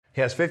He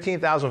has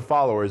 15,000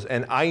 followers,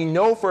 and I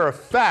know for a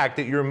fact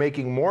that you're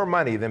making more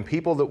money than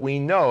people that we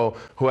know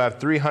who have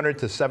 300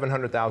 to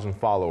 700,000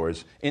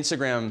 followers.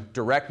 Instagram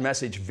direct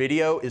message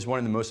video is one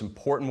of the most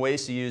important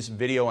ways to use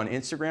video on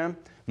Instagram.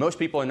 Most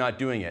people are not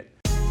doing it.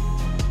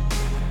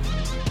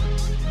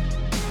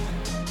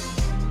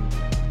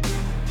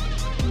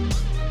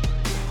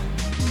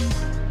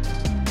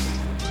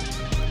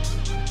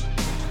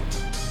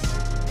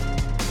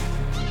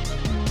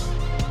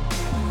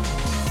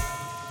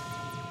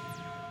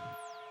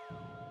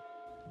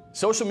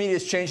 Social media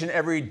is changing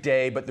every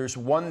day, but there's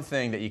one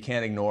thing that you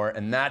can't ignore,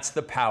 and that's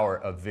the power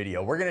of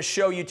video. We're going to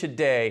show you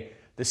today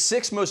the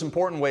 6 most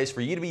important ways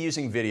for you to be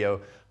using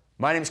video.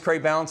 My name is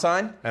Craig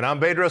Ballantyne. And I'm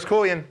Bedros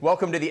Keuilian.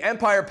 Welcome to the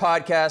Empire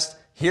Podcast.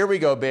 Here we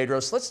go,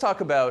 Bedros. Let's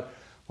talk about,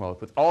 well,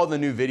 with all the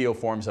new video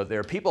forms out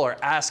there, people are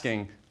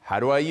asking, how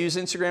do I use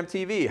Instagram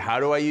TV? How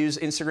do I use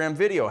Instagram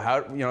video?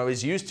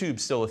 Is YouTube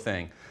still a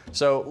thing?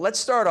 So let's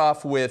start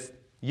off with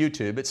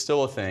YouTube. It's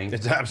still a thing.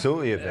 It's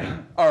absolutely a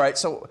thing. All right,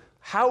 so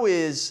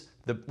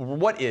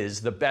what is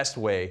the best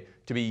way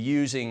to be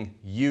using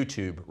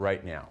YouTube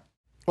right now?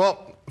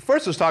 Well,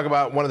 first let's talk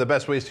about one of the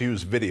best ways to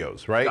use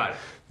videos, right? Got it.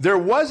 There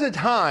was a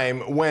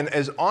time when,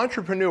 as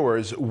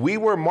entrepreneurs, we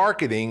were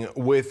marketing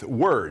with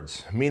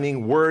words,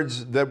 meaning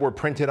words that were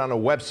printed on a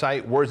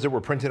website, words that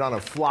were printed on a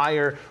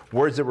flyer,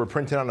 words that were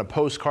printed on a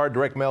postcard,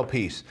 direct mail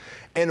piece.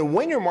 And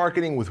when you're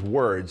marketing with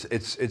words,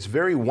 it's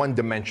very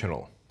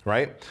one-dimensional.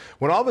 Right?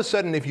 When all of a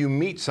sudden, if you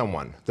meet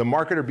someone, the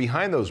marketer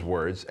behind those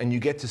words, and you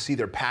get to see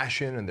their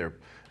passion and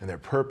their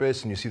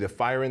purpose, and you see the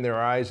fire in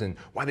their eyes and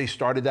why they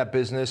started that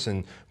business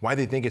and why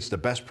they think it's the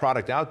best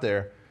product out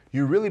there,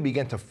 you really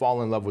begin to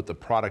fall in love with the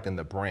product and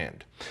the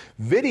brand.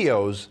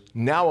 Videos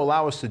now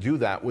allow us to do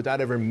that without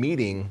ever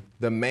meeting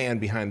the man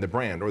behind the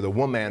brand or the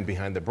woman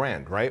behind the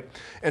brand, right?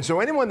 And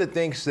so anyone that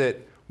thinks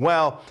that,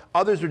 well,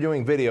 others are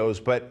doing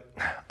videos, but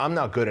I'm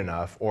not good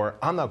enough, or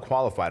I'm not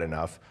qualified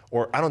enough,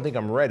 or I don't think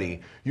I'm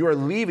ready, you are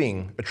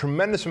leaving a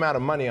tremendous amount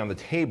of money on the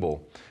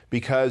table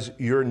because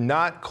you're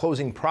not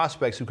closing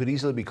prospects who could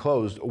easily be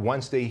closed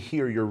once they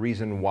hear your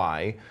reason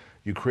why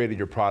you created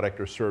your product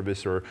or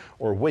service or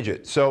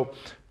widget. So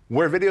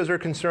where videos are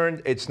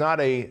concerned, it's not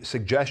a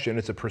suggestion,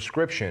 it's a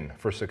prescription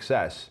for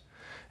success.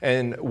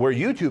 And where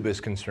YouTube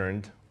is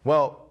concerned,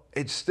 well,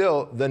 it's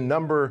still the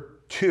number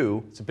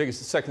 2. It's the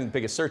second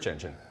biggest search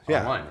engine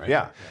online, right?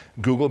 Yeah.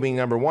 Google being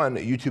number 1,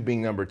 YouTube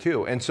being number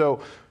 2. And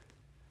so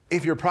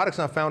if your product's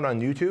not found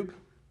on YouTube,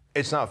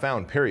 it's not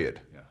found,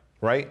 period. Yeah.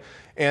 Right?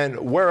 And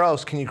where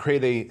else can you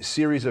create a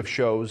series of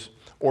shows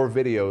or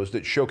videos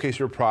that showcase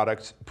your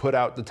products, put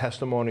out the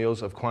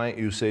testimonials of client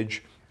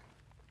usage,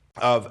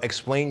 of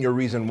explain your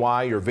reason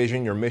why, your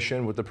vision, your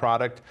mission with the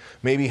product,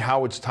 maybe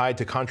how it's tied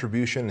to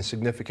contribution and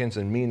significance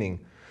and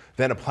meaning,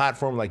 than a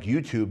platform like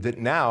YouTube that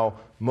now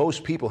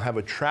most people have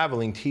a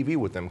traveling TV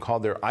with them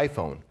called their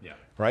iPhone,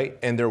 right?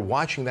 And they're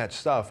watching that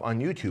stuff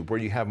on YouTube where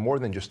you have more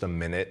than just a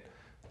minute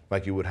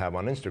like you would have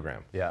on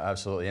Instagram. Yeah,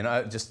 absolutely. And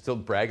I just still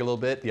brag a little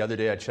bit. The other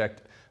day I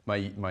checked my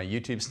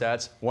YouTube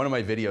stats. One of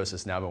my videos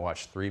has now been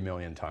watched 3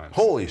 million times.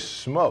 Holy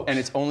smokes. And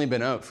it's only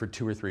been out for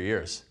 2 or 3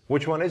 years.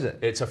 Which one is it?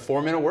 It's a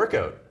 4-minute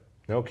workout.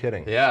 No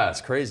kidding. Yeah, it's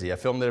crazy. I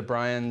filmed it at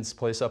Brian's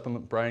place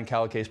Brian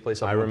Calicay's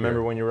place up I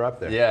remember when you were up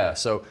there. Yeah,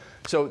 so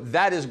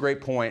that is a great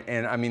point.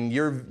 And I mean,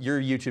 your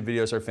YouTube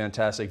videos are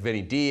fantastic.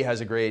 Vinny D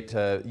has a great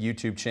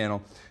YouTube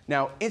channel.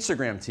 Now,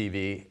 Instagram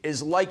TV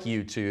is like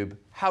YouTube.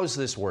 How's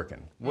this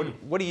working?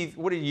 What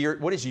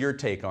is your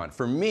take on?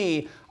 For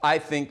me, I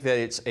think that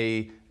it's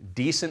a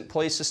decent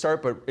place to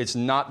start, but it's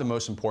not the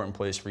most important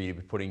place for you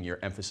to be putting your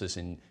emphasis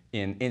in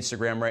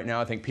Instagram right now.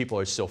 I think people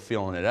are still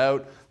feeling it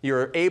out.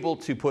 You're able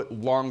to put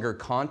longer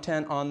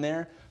content on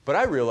there, but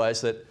I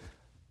realize that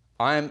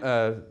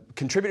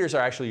contributors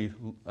are actually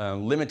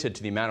limited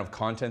to the amount of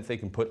content they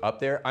can put up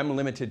there. I'm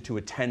limited to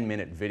a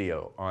 10-minute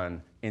video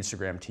on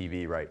Instagram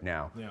TV right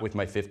now with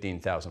my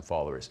 15,000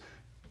 followers.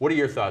 What are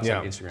your thoughts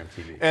on Instagram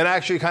TV? And I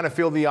actually kind of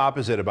feel the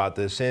opposite about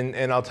this,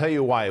 and I'll tell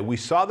you why. We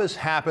saw this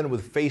happen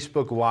with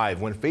Facebook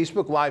Live. When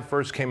Facebook Live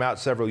first came out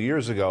several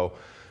years ago,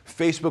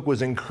 Facebook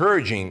was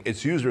encouraging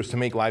its users to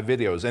make live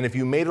videos. And if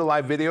you made a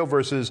live video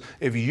versus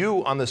if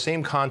you, on the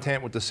same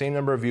content with the same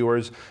number of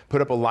viewers,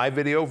 put up a live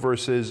video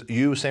versus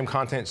you, same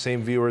content,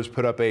 same viewers,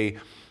 put up a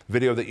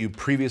video that you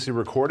previously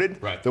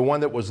recorded, right, the one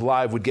that was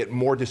live would get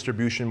more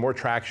distribution, more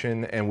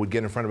traction, and would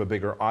get in front of a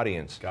bigger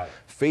audience. Got it.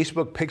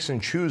 Facebook picks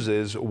and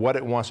chooses what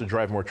it wants to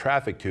drive more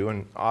traffic to,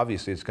 and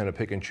obviously it's going to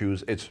pick and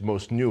choose its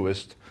most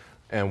newest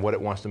and what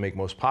it wants to make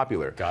most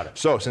popular. Got it.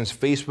 So since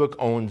Facebook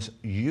owns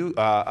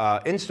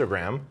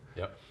Instagram,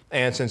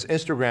 and since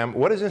Instagram,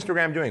 what is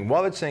Instagram doing?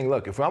 Well, it's saying,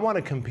 look, if I want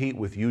to compete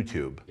with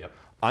YouTube,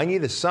 I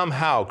need to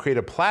somehow create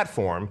a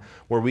platform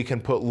where we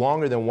can put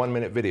longer than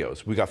 1-minute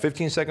videos. We got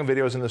 15-second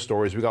videos in the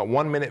stories. We got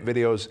 1-minute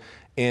videos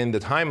in the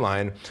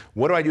timeline.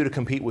 What do I do to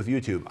compete with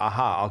YouTube?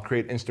 Aha, I'll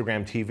create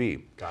Instagram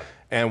TV. Got it.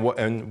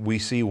 And we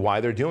see why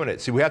they're doing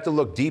it. See, we have to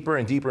look deeper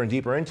and deeper and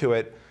deeper into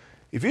it.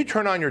 If you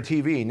turn on your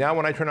TV, now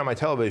when I turn on my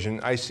television,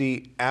 I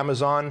see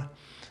Amazon,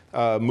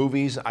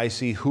 movies, I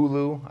see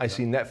Hulu, I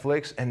see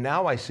Netflix, and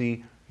now I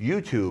see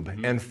YouTube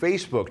and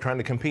Facebook trying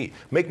to compete.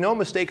 Make no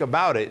mistake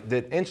about it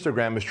that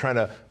Instagram is trying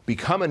to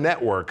become a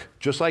network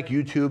just like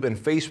YouTube and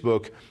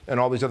Facebook and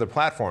all these other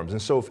platforms.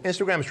 And so if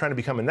Instagram is trying to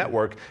become a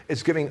network,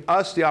 it's giving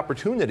us the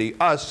opportunity,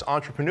 us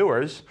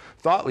entrepreneurs,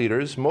 thought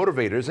leaders,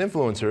 motivators,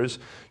 influencers,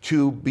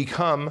 to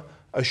become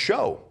a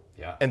show.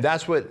 Yeah. And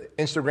that's what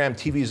Instagram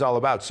TV is all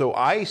about. So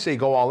I say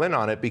go all in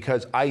on it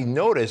because I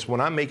notice when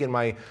I'm making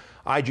my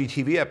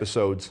IGTV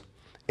episodes,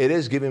 it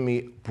is giving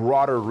me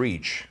broader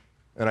reach.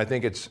 And I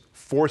think it's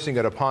forcing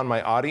it upon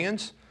my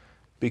audience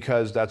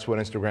because that's what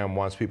Instagram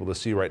wants people to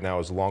see right now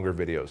is longer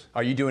videos.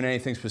 Are you doing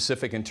anything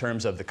specific in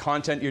terms of the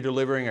content you're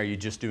delivering? Are you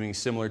just doing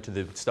similar to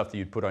the stuff that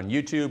you'd put on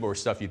YouTube or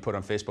stuff you'd put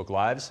on Facebook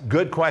Lives?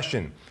 Good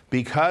question.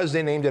 Because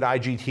they named it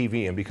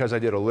IGTV and because I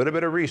did a little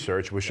bit of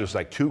research, which is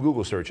like 2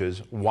 Google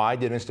searches, why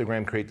did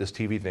Instagram create this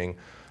TV thing?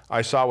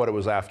 I saw what it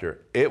was after.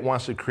 It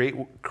wants to create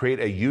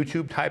a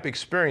YouTube type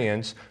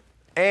experience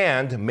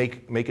and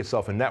make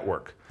itself a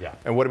network. Yeah.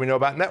 And what do we know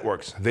about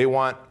networks? They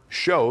want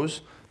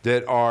shows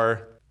that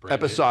are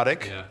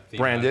episodic,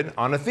 branded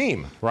on a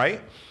theme, right?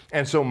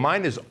 And so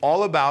mine is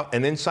all about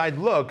an inside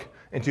look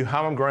into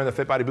how I'm growing the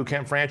Fit Body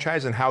Bootcamp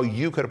franchise and how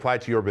you could apply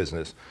it to your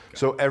business.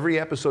 So every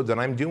episode that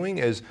I'm doing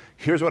is,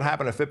 here's what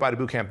happened at Fit Body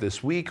Bootcamp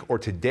this week or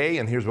today,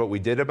 and here's what we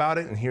did about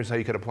it, and here's how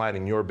you could apply it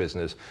in your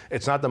business.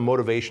 It's not the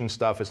motivation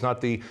stuff. It's not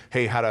the,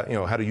 hey, how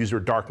to use your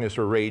darkness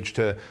or rage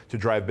to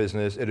drive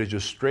business. It is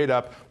just straight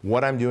up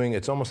what I'm doing.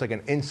 It's almost like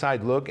an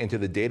inside look into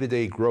the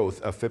day-to-day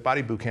growth of Fit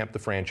Body Bootcamp, the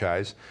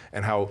franchise,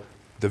 and how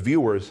the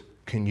viewers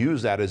can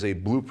use that as a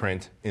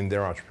blueprint in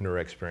their entrepreneur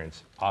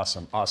experience.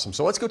 Awesome, awesome.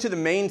 So let's go to the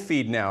main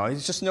feed now. I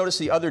just noticed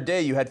the other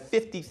day you had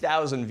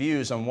 50,000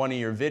 views on one of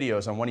your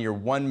videos, on one of your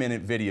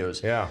 1-minute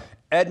videos. Yeah.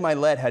 Ed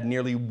Mylett had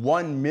nearly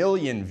 1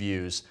 million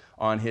views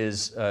on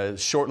his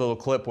short little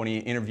clip when he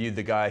interviewed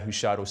the guy who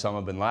shot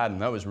Osama bin Laden.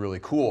 That was really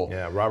cool.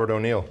 Yeah, Robert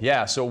O'Neill.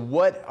 Yeah, so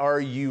what are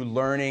you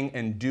learning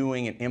and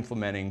doing and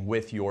implementing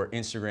with your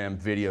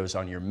Instagram videos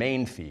on your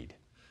main feed?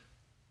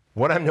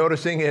 What I'm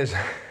noticing is,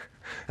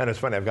 and it's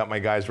funny, I've got my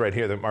guys right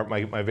here,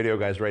 my video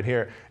guys right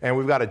here, and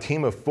we've got a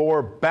team of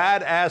 4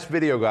 badass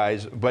video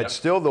guys, but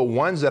still the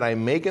ones that I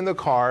make in the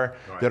car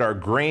that are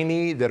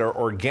grainy, that are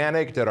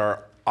organic, that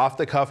are off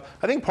the cuff.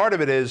 I think part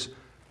of it is,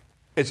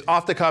 it's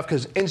off the cuff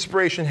because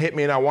inspiration hit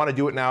me and I want to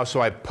do it now,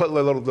 so I put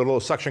the little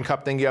suction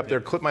cup thingy up there,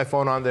 clip my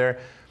phone on there,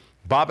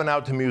 bobbing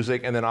out to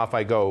music, and then off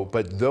I go.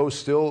 But those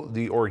still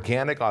the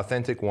organic,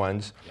 authentic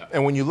ones. Yep.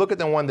 And when you look at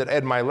the one that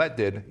Ed Mylett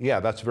did, yeah,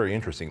 that's very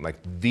interesting. Like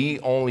the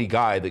only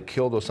guy that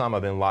killed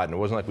Osama bin Laden. It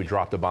wasn't like we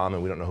dropped a bomb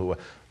and we don't know who.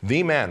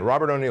 The man,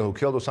 Robert O'Neill, who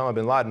killed Osama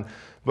bin Laden.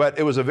 But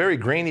it was a very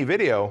grainy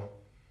video.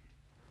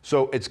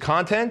 So it's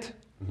content,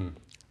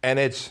 and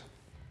it's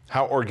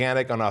how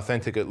organic and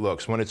authentic it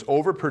looks. When it's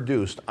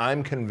overproduced,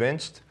 I'm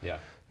convinced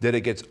that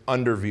it gets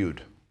underviewed.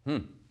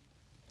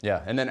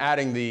 Yeah, and then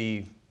adding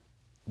the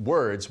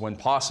words when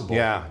possible.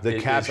 Yeah, the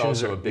captions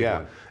is also a big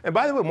one. And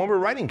by the way, when we're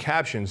writing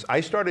captions,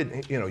 I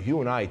started, you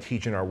and I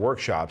teach in our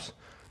workshops,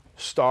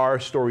 Star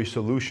Story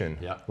Solution,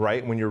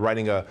 right? When you're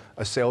writing a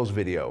sales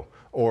video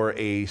or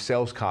a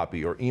sales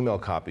copy or email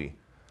copy.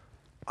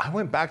 I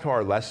went back to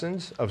our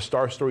lessons of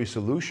Star Story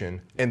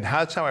Solution, and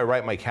that's how I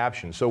write my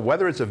captions. So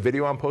whether it's a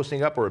video I'm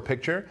posting up or a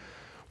picture,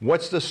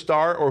 what's the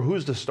star or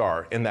who's the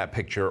star in that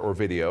picture or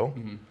video?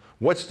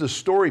 What's the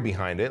story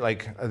behind it?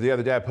 Like the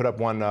other day I put up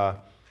one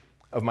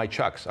of my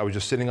Chucks. I was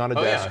just sitting on a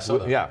desk. Yeah, I saw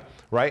that. Yeah,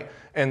 right?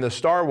 And the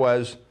star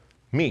was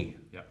me.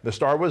 Yeah. The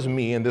star was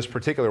me in this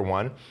particular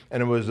one,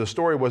 and the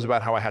story was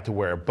about how I had to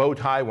wear a bow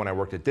tie when I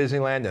worked at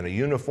Disneyland and a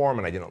uniform,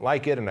 and I didn't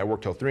like it, and I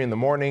worked till 3 in the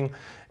morning,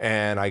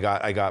 and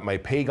my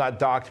pay got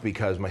docked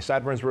because my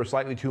sideburns were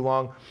slightly too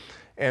long.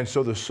 And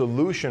so the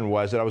solution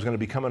was that I was going to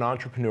become an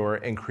entrepreneur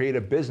and create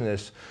a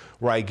business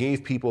where I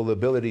gave people the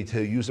ability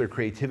to use their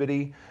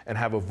creativity and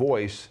have a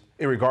voice,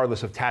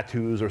 regardless of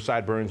tattoos or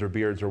sideburns or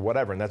beards or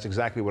whatever. And that's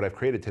exactly what I've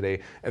created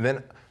today. And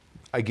then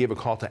I gave a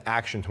call to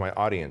action to my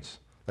audience.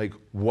 Like,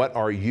 what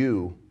are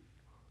you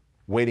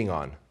waiting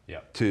on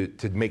to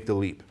make the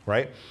leap,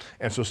 right?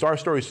 And so Star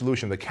Story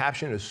Solution, the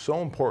caption is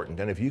so important.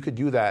 And if you could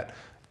do that,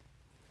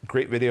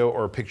 great video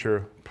or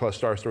picture plus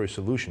Star Story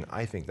Solution,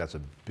 I think that's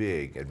a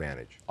big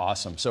advantage.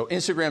 Awesome. So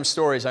Instagram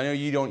Stories, I know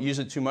you don't use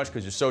it too much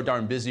because you're so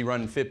darn busy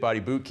running Fit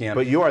Body Bootcamp.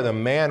 But you are the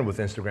man with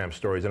Instagram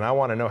Stories, and I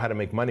want to know how to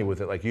make money with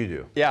it like you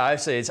do. Yeah, I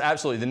say it's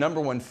absolutely the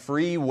 #1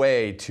 free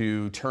way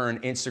to turn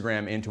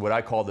Instagram into what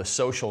I call the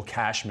social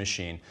cash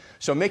machine.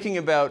 So making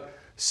about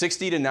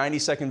 60 to 90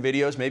 second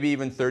videos, maybe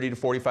even 30 to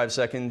 45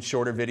 second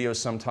shorter videos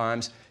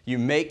sometimes. You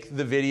make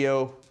the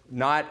video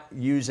not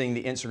using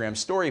the Instagram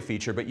story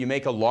feature, but you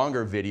make a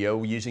longer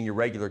video using your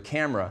regular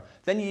camera.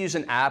 Then you use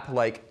an app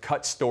like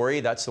Cut Story,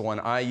 that's the one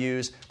I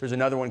use. There's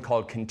another one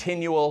called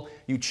Continual.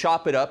 You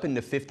chop it up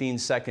into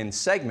 15-second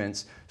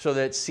segments so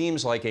that it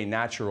seems like a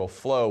natural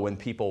flow when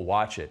people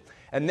watch it.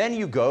 And then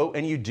you go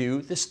and you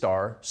do the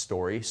star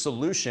story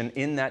solution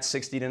in that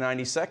 60 to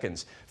 90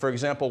 seconds. For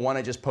example, one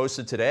I just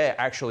posted today,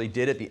 I actually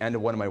did at the end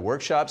of one of my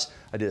workshops.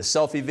 I did a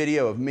selfie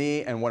video of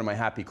me and one of my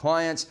happy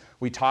clients.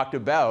 We talked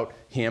about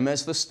him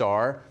as the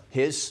star,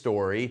 his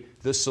story,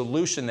 the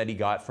solution that he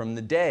got from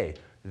the day.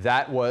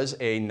 That was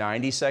a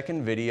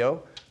 90-second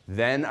video.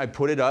 Then I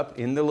put it up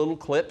in the little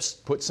clips,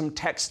 put some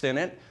text in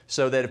it,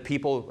 so that if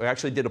people, I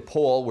actually did a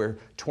poll where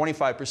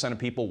 25% of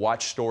people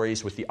watch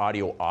stories with the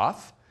audio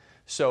off.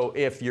 So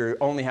if you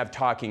only have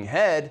talking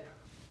head,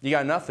 you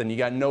got nothing. You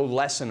got no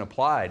lesson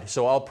applied.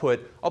 So I'll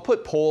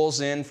put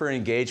polls in for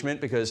engagement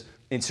because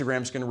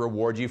Instagram's going to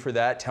reward you for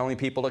that, telling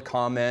people to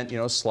comment,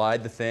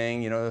 slide the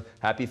thing,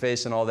 happy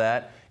face and all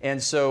that.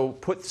 And so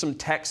put some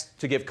text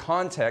to give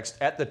context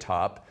at the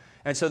top,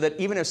 and so that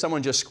even if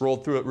someone just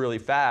scrolled through it really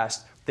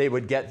fast, they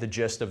would get the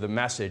gist of the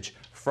message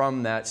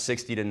from that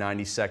 60 to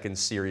 90 second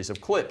series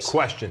of clips.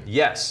 Question.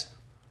 Yes.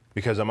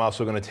 Because I'm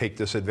also going to take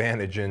this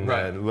advantage in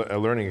a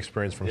learning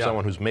experience from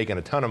someone who's making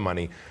a ton of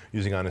money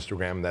using on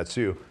Instagram. That's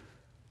you.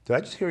 Did I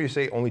just hear you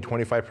say only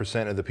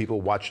 25% of the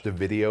people watch the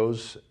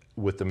videos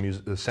with the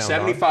music, the sound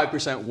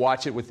 75% on?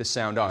 Watch it with the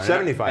sound on.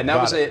 75. And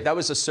that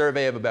was a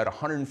survey of about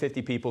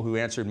 150 people who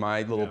answered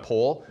my little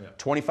poll.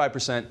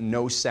 25%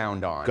 no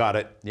sound on. Got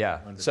it.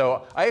 Yeah.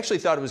 So I actually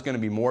thought it was going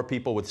to be more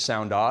people with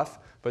sound off,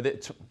 but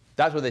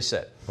that's what they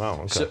said.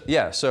 Wow.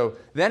 Okay. So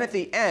then at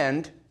the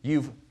end,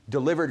 you've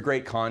delivered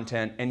great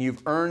content and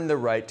you've earned the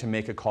right to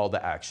make a call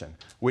to action,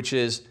 which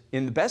is,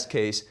 in the best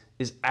case,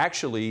 is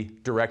actually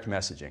direct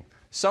messaging.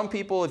 Some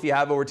people, if you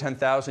have over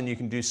 10,000, you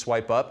can do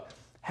swipe up.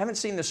 Haven't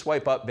seen the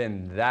swipe up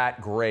been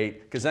that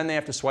great, because then they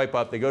have to swipe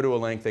up, they go to a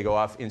link, they go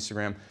off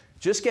Instagram.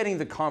 Just getting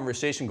the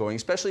conversation going,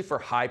 especially for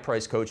high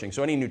price coaching.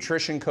 So any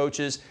nutrition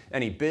coaches,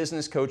 any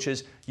business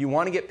coaches, you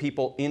want to get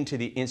people into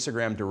the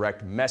Instagram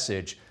direct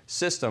message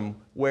system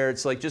where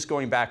it's like just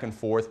going back and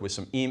forth with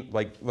some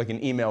like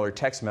an email or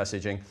text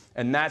messaging.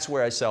 And that's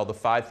where I sell the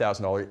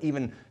 $5,000,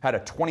 even had a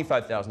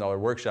 $25,000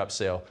 workshop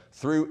sale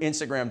through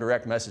Instagram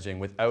direct messaging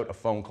without a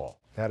phone call.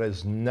 That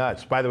is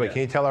nuts. By the way,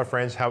 can you tell our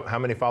friends how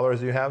many followers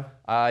do you have?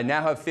 I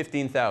now have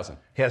 15,000.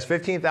 He has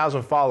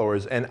 15,000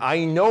 followers, and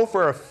I know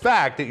for a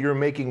fact that you're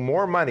making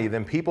more money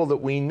than people that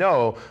we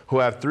know who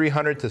have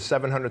 300 to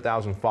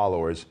 700,000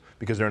 followers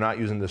because they're not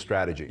using this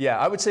strategy. Yeah,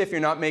 I would say if you're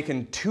not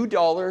making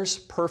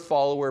 $2 per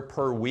follower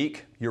per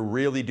week, you're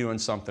really doing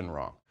something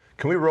wrong.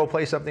 Can we role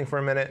play something for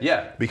a minute?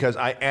 Yeah. Because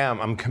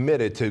I'm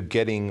committed to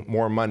getting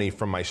more money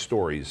from my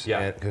stories.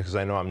 Yeah. Because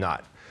I know I'm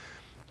not.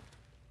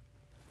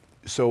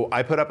 So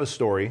I put up a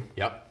story.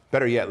 Yep.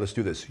 Better yet, let's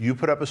do this. You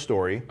put up a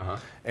story,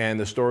 and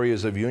the story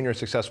is of you and your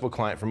successful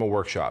client from a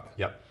workshop.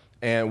 Yep.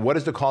 And what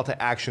is the call to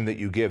action that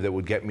you give that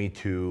would get me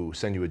to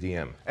send you a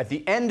DM? At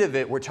the end of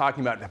it, we're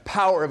talking about the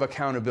power of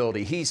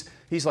accountability. He's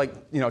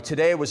like,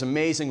 today was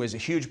amazing. It was a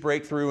huge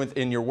breakthrough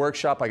in your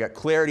workshop. I got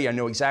clarity. I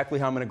know exactly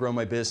how I'm going to grow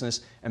my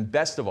business. And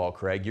best of all,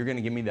 Craig, you're going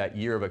to give me that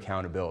year of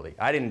accountability.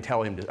 I didn't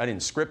tell him I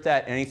didn't script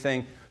that,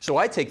 anything. So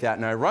I take that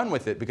and I run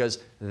with it because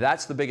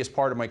that's the biggest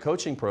part of my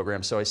coaching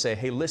program. So I say,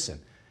 hey, listen,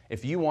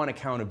 if you want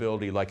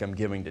accountability like I'm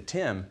giving to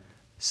Tim,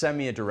 send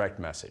me a direct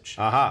message.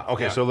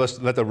 Okay, so let's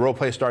let the role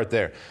play start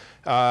there.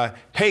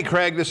 Hey,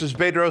 Craig, this is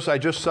Bedros. I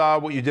just saw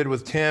what you did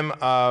with Tim.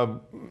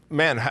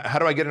 Man, how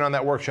do I get in on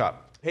that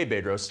workshop? Hey,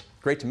 Bedros,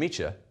 great to meet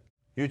you.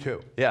 You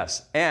too.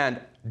 Yes, and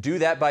do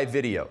that by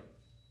video.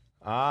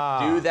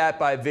 Do that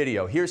by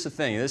video. Here's the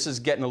thing. This is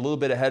getting a little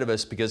bit ahead of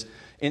us because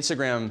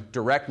Instagram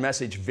direct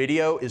message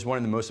video is one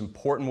of the most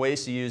important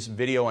ways to use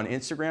video on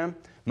Instagram.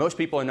 Most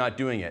people are not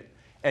doing it.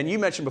 And you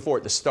mentioned before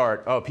at the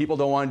start, oh, people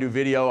don't want to do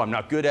video, I'm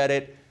not good at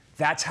it.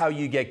 That's how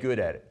you get good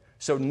at it.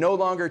 So no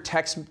longer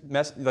text,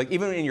 like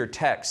even in your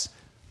texts,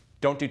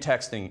 don't do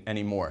texting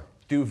anymore.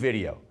 Do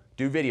video.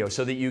 Do video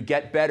so that you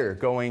get better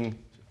going.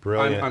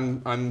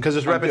 Brilliant. Because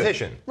it's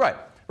repetition. Good.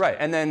 Right.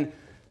 And then,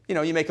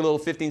 you make a little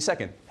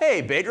 15-second.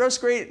 Hey, Bedros,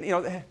 great.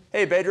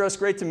 Hey, Bedros,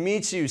 great to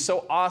meet you.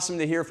 So awesome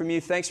to hear from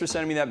you. Thanks for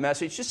sending me that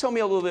message. Just tell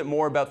me a little bit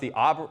more about the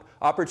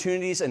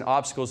opportunities and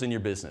obstacles in your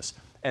business.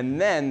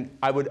 And then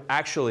I would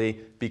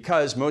actually,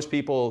 because most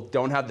people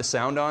don't have the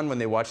sound on when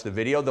they watch the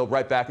video, they'll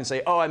write back and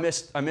say, oh, I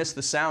missed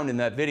the sound in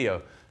that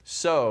video.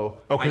 So.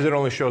 Oh, because it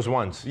only shows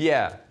once.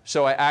 Yeah.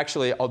 So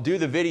I'll do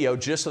the video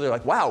just so they're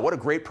like, wow, what a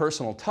great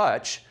personal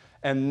touch.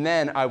 And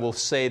then I will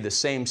say the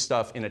same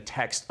stuff in a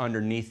text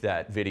underneath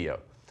that video.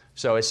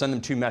 So I send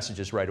them 2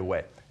 messages right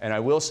away. And I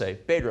will say,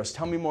 Bedros,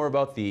 tell me more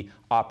about the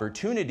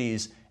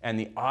opportunities and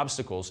the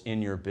obstacles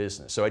in your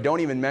business. So I don't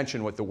even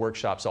mention what the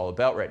workshop's all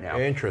about right now.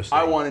 Interesting.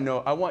 I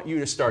want you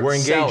to start We're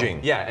engaging.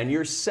 Selling. Yeah, and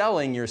you're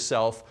selling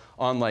yourself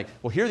on like,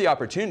 well, here are the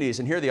opportunities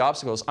and here are the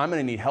obstacles. I'm going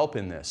to need help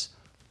in this.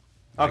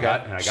 Okay.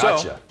 I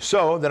got you.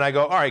 So then I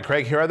go, all right,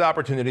 Craig, here are the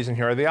opportunities and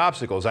here are the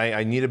obstacles.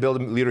 I need to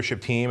build a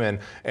leadership team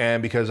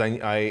and because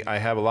I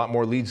have a lot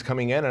more leads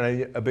coming in and I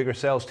need a bigger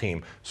sales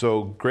team.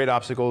 So great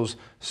obstacles,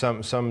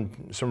 some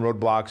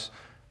roadblocks,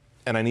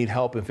 and I need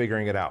help in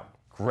figuring it out.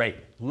 Great.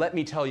 Let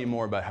me tell you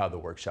more about how the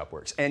workshop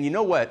works. And you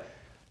know what?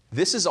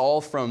 This is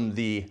all from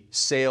the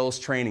sales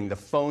training, the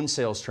phone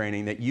sales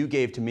training that you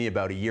gave to me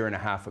about 1.5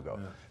 years ago.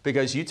 Yeah.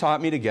 Because you taught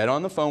me to get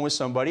on the phone with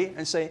somebody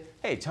and say,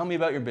 hey, tell me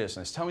about your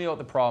business. Tell me about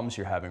the problems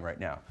you're having right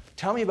now.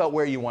 Tell me about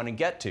where you want to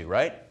get to,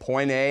 right?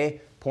 Point A,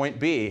 point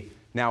B.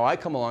 Now I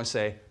come along and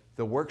say,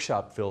 the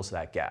workshop fills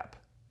that gap.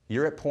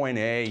 You're at point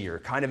A, you're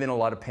kind of in a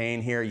lot of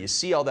pain here, you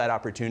see all that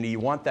opportunity, you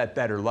want that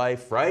better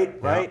life, right?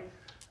 Yeah. Right?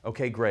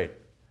 Okay, great.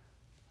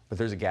 But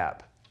there's a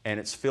gap, and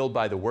it's filled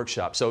by the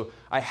workshop. So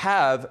I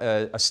have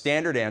a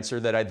standard answer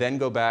that I then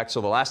go back.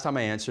 So the last time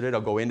I answered it,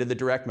 I'll go into the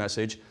direct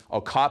message,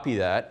 I'll copy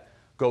that,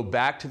 go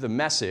back to the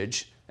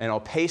message, and I'll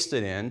paste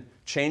it in,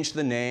 change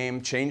the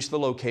name, change the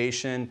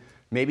location,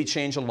 maybe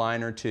change a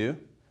line or two,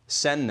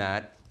 send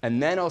that,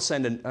 and then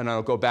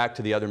I'll go back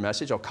to the other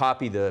message. I'll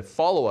copy the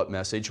follow-up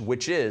message,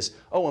 which is,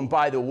 oh, and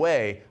by the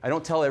way, I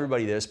don't tell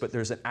everybody this, but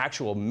there's an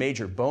actual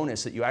major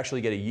bonus that you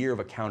actually get 1 year of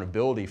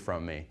accountability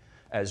from me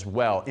as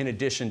well, in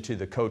addition to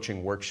the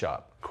coaching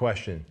workshop.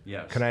 Question.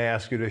 Yes. Can I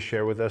ask you to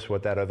share with us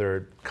what that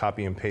other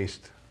copy and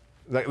paste,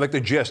 like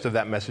the gist of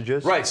that message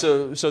is? Right,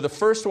 so the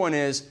first one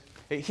is,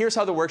 here's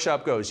how the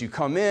workshop goes. You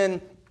come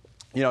in,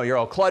 you're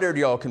all cluttered,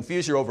 you're all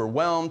confused, you're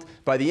overwhelmed.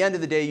 By the end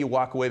of the day, you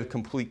walk away with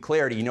complete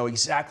clarity. You know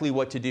exactly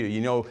what to do.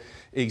 You know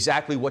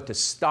exactly what to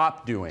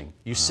stop doing.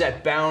 You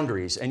set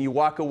boundaries, and you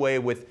walk away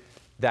with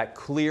that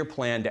clear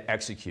plan to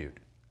execute.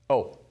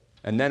 Oh,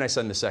 and then I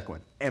send the second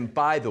one. And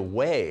by the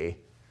way,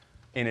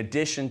 in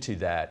addition to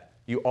that,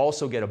 you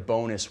also get a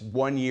bonus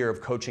 1 year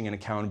of coaching and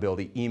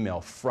accountability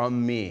email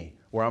from me,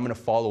 where I'm going to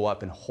follow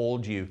up and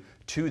hold you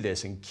to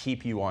this and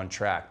keep you on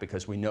track,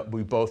 because we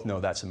both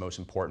know that's the most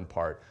important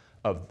part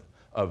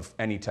of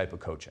any type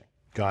of coaching.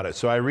 Got it.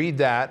 So I read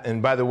that,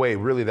 and by the way,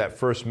 really that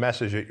first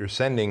message that you're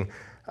sending,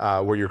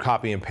 where you're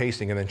copying and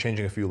pasting and then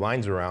changing a few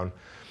lines around,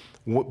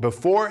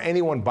 before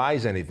anyone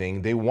buys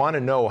anything, they want to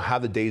know how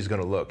the day is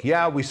going to look.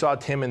 Yeah, we saw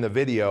Tim in the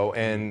video,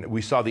 and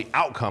we saw the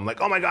outcome,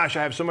 like, oh my gosh,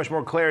 I have so much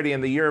more clarity,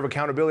 and the year of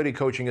accountability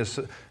coaching is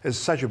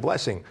such a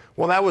blessing.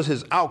 Well, that was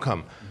his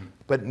outcome. Mm-hmm.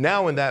 But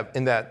now in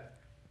that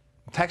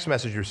text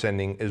message you're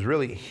sending is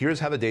really, here's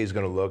how the day is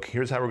going to look,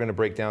 here's how we're going to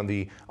break down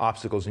the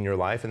obstacles in your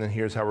life, and then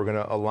here's how we're going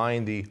to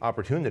align the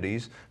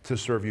opportunities to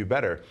serve you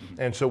better.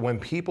 Mm-hmm. And so when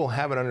people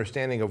have an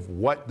understanding of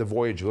what the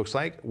voyage looks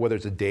like, whether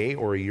it's a day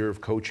or a year of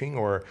coaching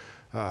or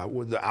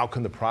the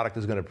outcome the product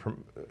is going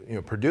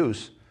to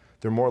produce,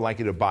 they're more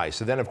likely to buy.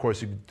 So then, of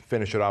course, you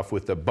finish it off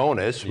with the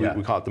bonus. Yeah.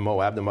 We call it the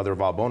Moab, the mother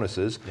of all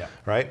bonuses, yeah.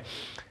 Right?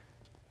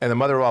 And the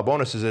mother of all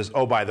bonuses is,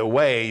 oh, by the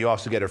way, you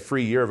also get a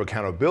free year of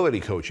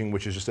accountability coaching,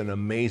 which is just an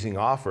amazing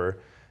offer.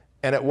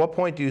 And at what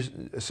point do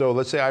you, so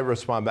let's say I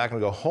respond back and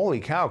go, holy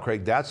cow,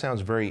 Craig, that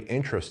sounds very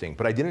interesting.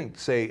 But I didn't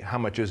say how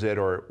much is it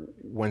or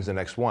when's the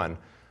next one.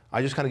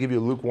 I just kind of give you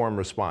a lukewarm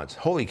response.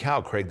 Holy cow,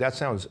 Craig, that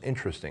sounds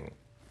interesting.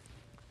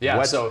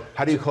 Yeah, so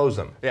how do you close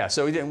them? Yeah,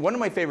 so one of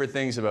my favorite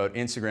things about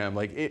Instagram,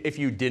 like if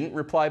you didn't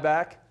reply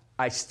back,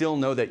 I still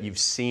know that you've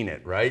seen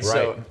it, right?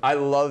 So I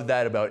love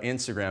that about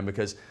Instagram,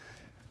 because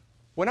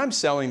when I'm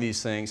selling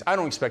these things, I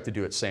don't expect to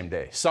do it same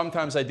day.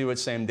 Sometimes I do it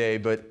same day,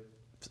 but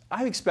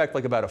I expect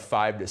like about a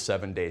 5 to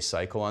 7 day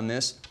cycle on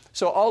this.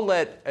 So I'll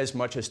let as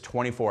much as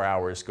 24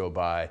 hours go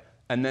by,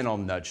 and then I'll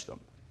nudge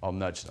them.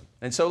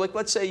 And so like,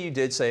 let's say you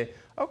did say,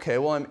 okay,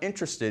 well, I'm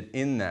interested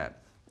in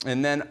that.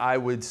 And then I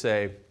would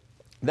say,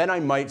 then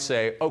I might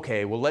say,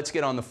 okay, well, let's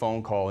get on the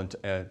phone call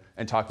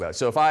and talk about it.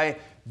 So if I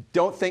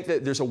don't think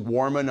that there's a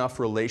warm enough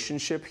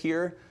relationship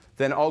here,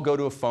 then I'll go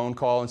to a phone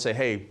call and say,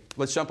 hey,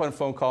 let's jump on a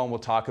phone call and we'll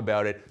talk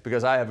about it,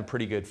 because I have a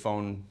pretty good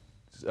phone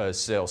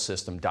sales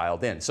system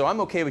dialed in. So I'm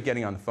okay with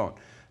getting on the phone.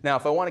 Now,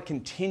 if I want to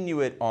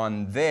continue it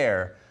on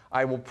there,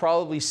 I will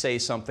probably say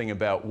something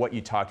about what you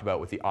talked about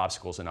with the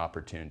obstacles and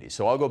opportunities.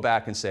 So I'll go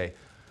back and say,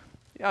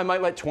 yeah, I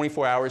might let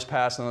 24 hours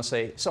pass, and I'll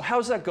say, so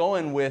how's that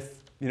going with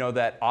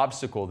that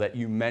obstacle that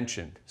you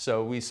mentioned?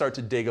 So we start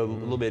to dig a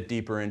little bit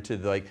deeper into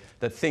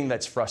the thing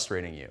that's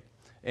frustrating you.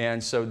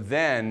 And so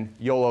then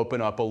you'll open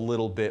up a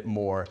little bit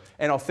more,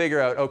 and I'll figure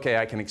out, okay,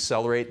 I can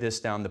accelerate this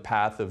down the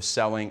path of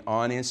selling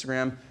on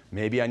Instagram.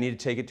 Maybe I need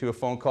to take it to a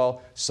phone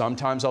call.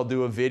 Sometimes I'll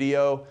do a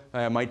video.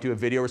 I might do a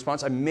video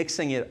response. I'm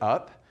mixing it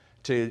up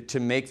to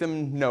make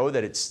them know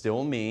that it's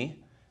still me,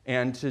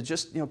 and to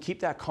just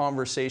keep that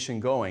conversation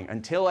going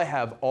until I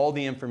have all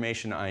the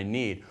information I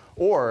need.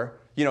 Or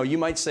you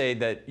might say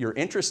that you're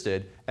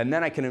interested, and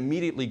then I can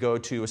immediately go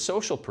to a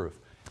social proof.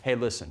 Hey,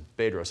 listen,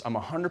 Bedros, I'm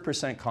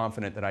 100%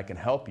 confident that I can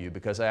help you,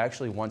 because I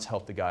actually once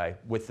helped a guy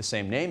with the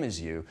same name as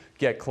you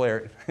get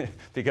clarity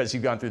because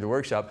you've gone through the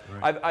workshop.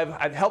 Right.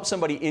 I've helped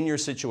somebody in your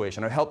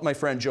situation. I've helped my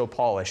friend Joe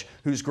Polish,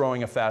 who's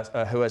growing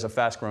who has a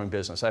fast-growing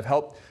business. I've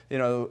helped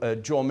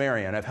Joel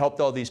Marion. I've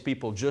helped all these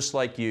people just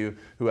like you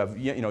who have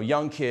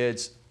young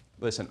kids.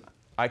 Listen,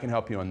 I can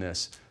help you on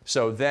this.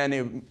 So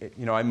then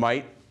I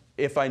might,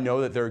 if I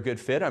know that they're a good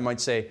fit, I might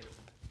say,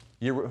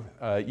 you're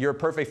a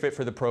perfect fit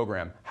for the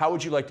program. How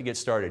would you like to get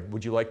started?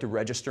 Would you like to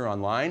register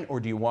online, or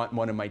do you want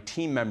one of my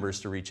team members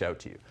to reach out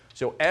to you?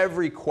 So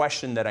every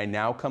question that I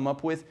now come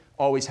up with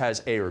always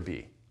has A or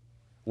B.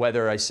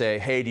 Whether I say,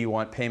 hey, do you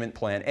want payment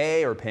plan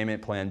A or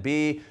payment plan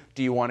B?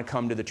 Do you want to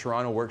come to the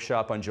Toronto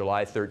workshop on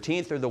July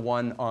 13th or the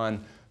one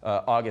on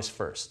August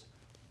 1st?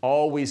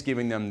 Always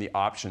giving them the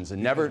options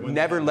and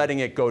never letting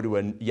it go to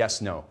a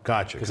yes/no.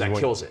 Gotcha. Because that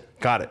kills it.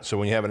 Got it. So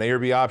when you have an A or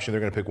B option,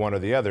 they're going to pick one or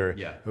the other.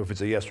 Yeah. If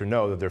it's a yes or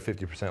no, that they're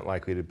 50%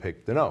 likely to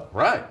pick the no.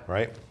 Right.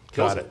 Right?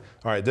 Kills Got it. it.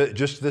 All right.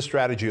 Just this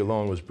strategy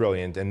alone was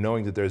brilliant. And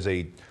knowing that there's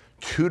a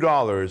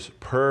 $2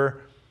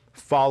 per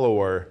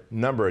follower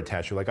number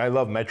attached. Like I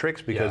love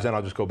metrics because then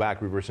I'll just go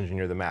back, reverse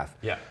engineer the math.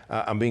 Yeah.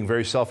 I'm being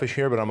very selfish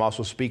here, but I'm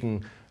also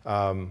speaking.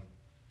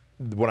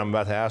 What I'm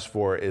about to ask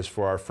for is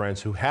for our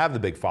friends who have the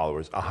big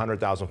followers,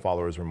 100,000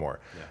 followers or more.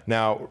 Yeah.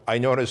 Now, I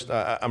noticed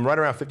I'm right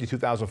around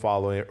 52,000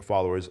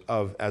 followers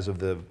as of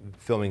the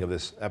filming of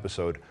this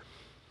episode.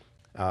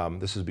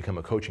 This has become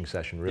a coaching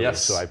session, really,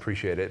 yes. so I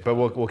appreciate it. But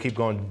we'll keep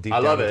going deep. I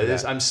love down into it.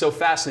 that. I'm so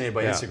fascinated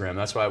by Instagram.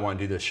 That's why I want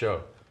to do this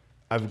show.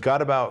 I've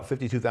got about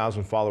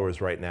 52,000 followers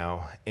right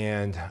now,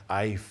 and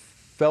I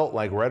felt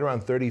like right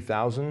around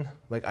 30,000,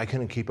 like I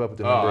couldn't keep up with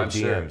the number of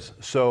DMs. Sure.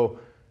 So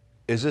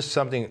is this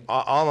something,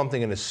 all I'm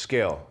thinking is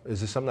scale.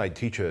 Is this something I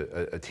teach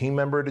a team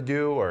member to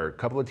do or a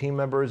couple of team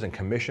members and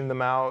commission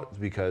them out?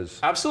 Because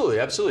Absolutely.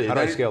 How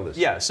do I scale this?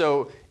 Yeah,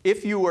 so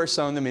if you are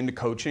selling them into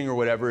coaching or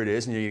whatever it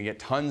is, and you're going to get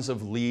tons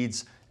of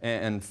leads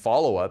and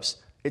follow-ups,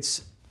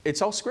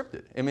 it's all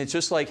scripted. I mean, it's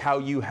just like how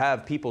you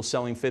have people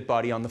selling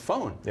FitBody on the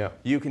phone. Yeah.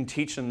 You can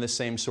teach them the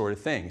same sort of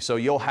thing. So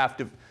you'll have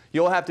to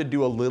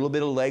do a little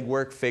bit of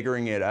legwork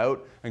figuring it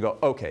out and go,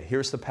 okay,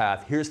 here's the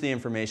path, here's the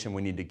information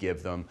we need to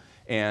give them,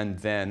 and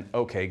then,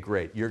 okay,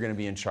 great, you're going to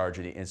be in charge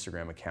of the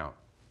Instagram account.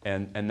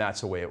 And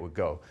that's the way it would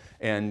go.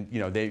 And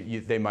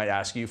they might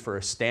ask you for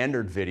a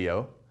standard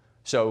video.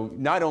 So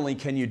not only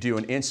can you do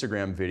an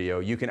Instagram video,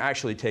 you can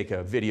actually take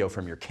a video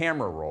from your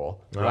camera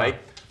roll, right?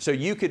 So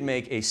you could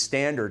make a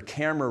standard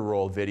camera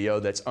roll video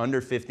that's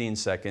under 15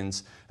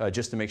 seconds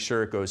just to make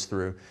sure it goes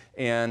through.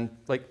 And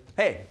like,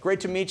 hey, great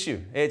to meet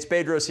you. Hey, it's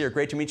Bedros here,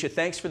 great to meet you.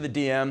 Thanks for the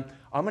DM.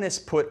 I'm gonna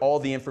put all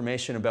the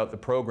information about the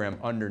program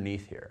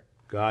underneath here.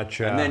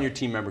 Gotcha. And then your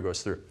team member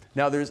goes through.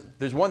 Now there's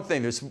one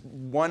thing, there's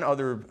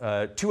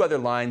two other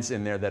lines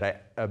in there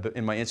that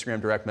in my Instagram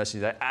direct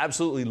messages I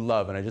absolutely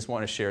love, and I just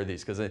want to share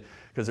these because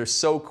they're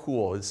so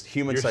cool. It's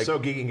human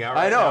psychology. You're so geeking out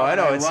right now. I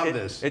know. I love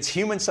this. It's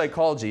human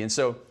psychology, and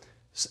so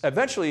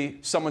eventually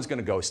someone's going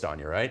to ghost on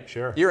you, right?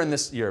 Sure. You're in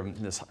this.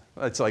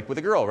 It's like with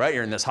a girl, right?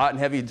 You're in this hot and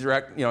heavy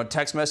direct,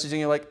 text messaging.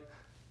 You're like,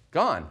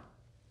 gone.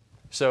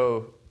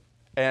 So.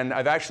 And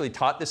I've actually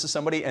taught this to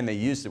somebody, and they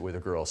used it with a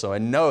girl, so I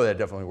know that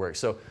definitely works.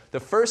 So the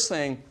first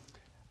thing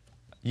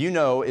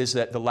is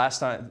that the last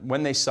time,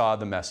 when they saw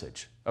the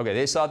message. Okay,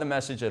 they saw the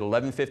message at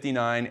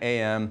 11:59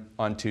 a.m.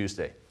 on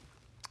Tuesday.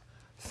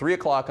 3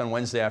 o'clock on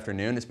Wednesday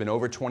afternoon, it's been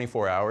over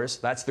 24 hours.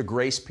 That's the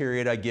grace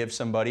period I give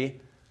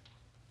somebody.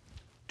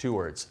 2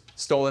 words.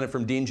 Stolen it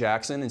from Dean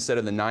Jackson. Instead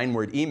of the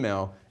 9-word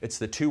email, it's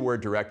the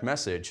 2-word direct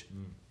message.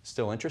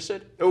 Still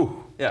interested?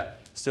 Oh. Yeah,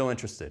 still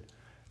interested.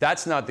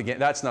 That's not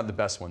the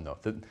best one, though.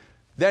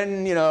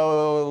 Then,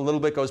 a little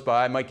bit goes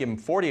by. I might give them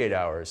 48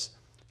 hours.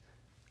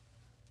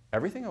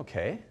 Everything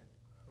okay?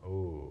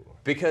 Oh.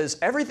 Because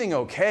everything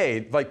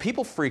okay, like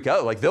people freak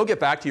out. Like they'll get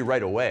back to you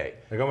right away.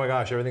 Like, oh my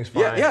gosh, everything's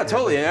fine. Yeah,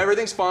 totally. And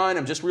everything's fine.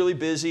 I'm just really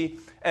busy.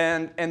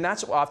 And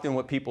that's often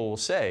what people will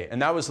say.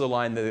 And that was the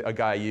line that a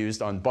guy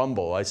used on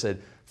Bumble. I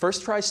said,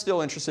 first try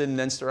still interested, and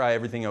then try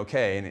everything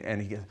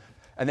okay.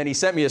 And then he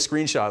sent me a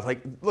screenshot.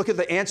 Like, look at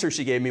the answer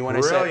she gave me when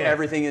I said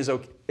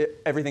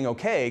everything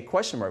okay?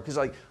 Question mark. Because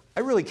like,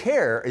 I really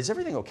care. Is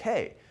everything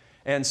okay?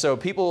 And so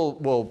people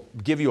will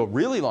give you a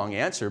really long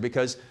answer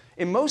because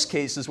in most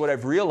cases, what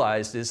I've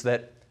realized is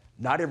that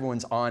not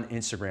everyone's on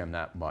Instagram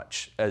that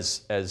much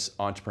as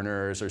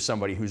entrepreneurs or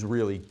somebody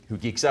who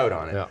geeks out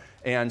on it. Yeah.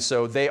 And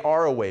so they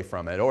are away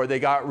from it, or they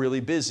got really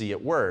busy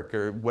at work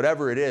or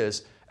whatever it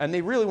is. And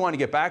they really want to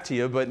get back to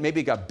you, but maybe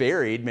it got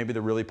buried. Maybe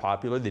they're really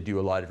popular. They do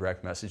a lot of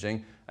direct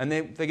messaging. And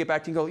they get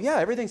back to you and go, yeah,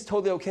 everything's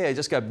totally okay. I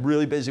just got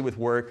really busy with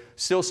work,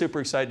 still super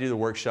excited to do the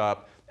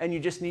workshop. And you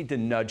just need to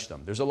nudge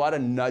them. There's a lot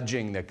of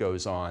nudging that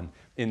goes on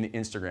in the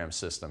Instagram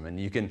system. And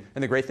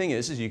the great thing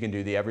is you can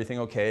do the everything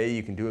okay,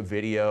 you can do a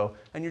video,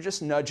 and you're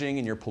just nudging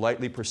and you're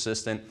politely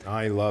persistent.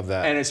 I love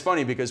that. And it's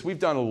funny because we've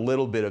done a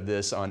little bit of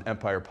this on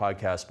Empire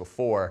Podcast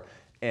before.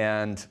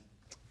 And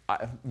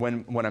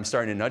when I'm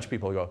starting to nudge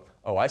people, I go,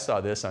 oh, I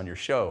saw this on your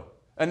show.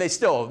 And they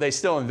still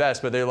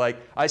invest, but they're like,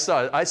 I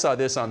saw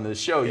this on the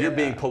show. Yeah. You're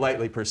being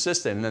politely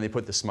persistent. And then they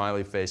put the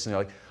smiley face and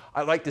they're like,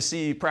 I'd like to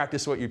see you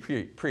practice what you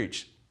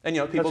preach. And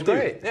people That's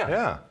great. do.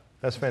 Yeah.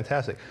 That's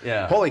fantastic.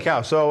 Yeah. Holy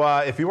cow. So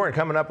if you weren't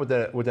coming up with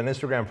an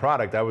Instagram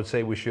product, I would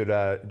say we should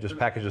just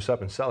package this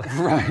up and sell it.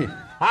 Right.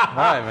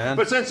 Right, man.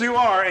 But since you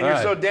are, and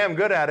you're so damn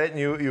good at it, and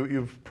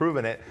you've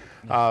proven it,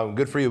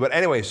 good for you. But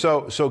anyway,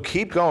 so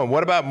keep going.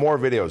 What about more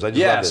videos? I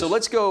just love this. So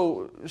let's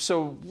go.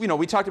 So,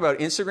 we talked about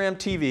Instagram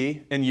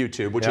TV and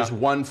YouTube, which is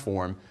one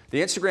form,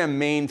 the Instagram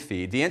main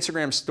feed, the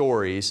Instagram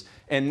stories,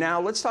 and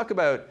now let's talk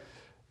about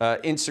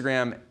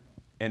Instagram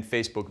and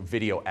Facebook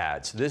video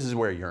ads. This is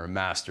where you're a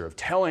master of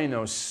telling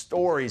those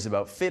stories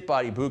about Fit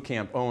Body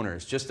Bootcamp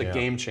owners. Just a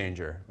game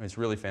changer. It's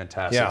really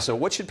fantastic. Yeah. So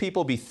what should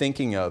people be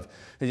thinking of?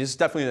 It's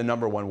definitely the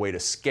 #1 way to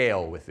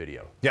scale with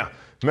video. Yeah.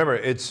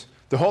 Remember,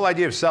 the whole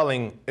idea of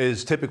selling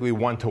is typically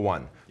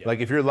one-to-one. Like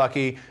if you're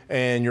lucky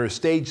and you're a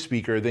stage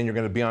speaker, then you're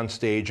going to be on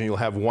stage and you'll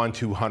have 1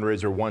 to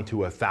hundreds or 1 to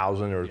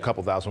 1,000 or a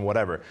couple thousand,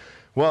 whatever.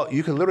 Well,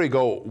 you can literally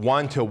go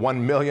 1 to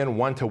 1 million,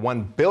 1 to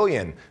 1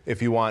 billion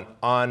if you want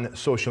on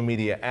social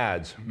media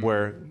ads.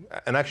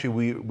 And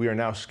actually we are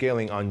now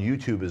scaling on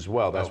YouTube as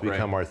well. That's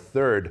become our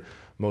third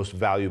most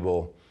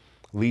valuable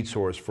lead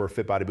source for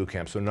Fit Body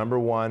Bootcamp. So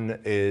 #1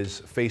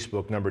 is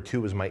Facebook,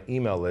 #2 is my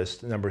email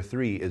list,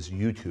 #3 is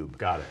YouTube.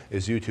 Got it.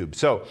 Is YouTube.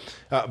 So,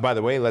 by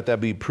the way, let that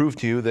be proof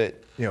to you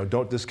that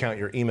don't discount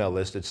your email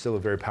list. It's still a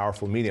very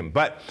powerful medium.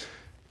 But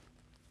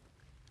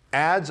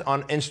ads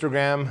on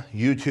Instagram,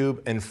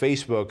 YouTube, and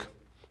Facebook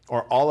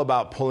are all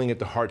about pulling at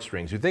the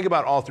heartstrings. You think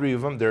about all three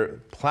of them, they're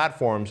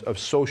platforms of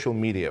social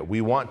media.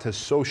 We want to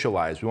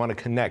socialize, we want to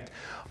connect.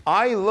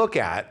 I look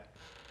at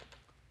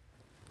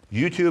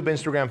YouTube,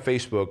 Instagram,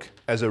 Facebook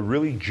as a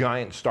really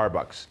giant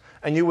Starbucks.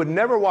 And you would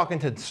never walk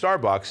into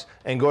Starbucks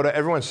and go to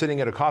everyone sitting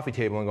at a coffee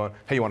table and going,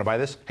 hey, you want to buy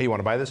this? Hey, you want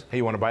to buy this? Hey,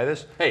 you want to buy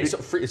this? Hey,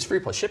 it's free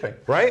plus shipping.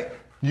 Right?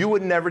 You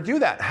would never do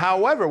that.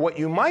 However, what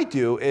you might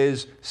do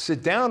is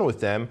sit down with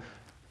them,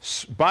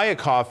 buy a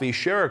coffee,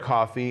 share a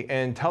coffee,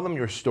 and tell them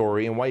your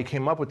story and why you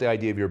came up with the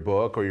idea of your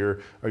book or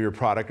your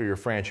product or your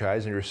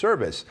franchise and your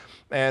service.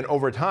 And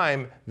over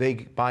time, they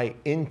buy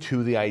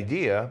into the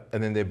idea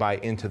and then they buy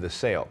into the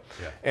sale.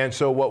 Yeah. And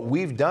so what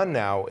we've done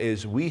now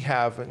is we've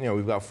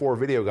got 4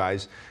 video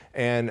guys,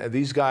 and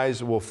these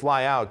guys will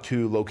fly out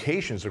to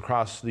locations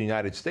across the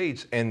United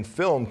States and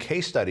film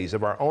case studies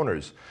of our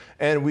owners.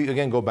 And we,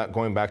 again,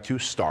 going back to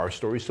Star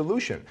Story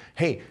Solution.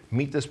 Hey,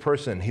 meet this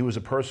person. He was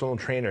a personal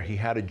trainer. He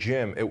had a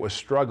gym. It was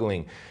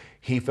struggling.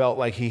 He felt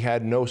like he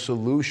had no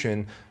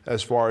solution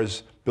as far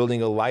as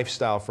building a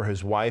lifestyle for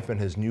his wife and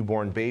his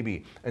newborn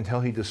baby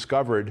until he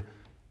discovered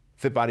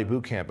Fit Body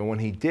Bootcamp. And when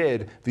he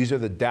did, these are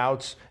the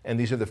doubts and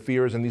these are the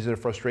fears and these are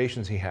the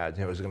frustrations he had.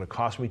 Is it going to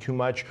cost me too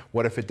much?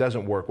 What if it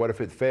doesn't work? What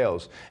if it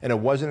fails? And it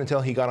wasn't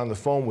until he got on the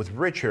phone with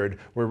Richard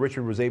where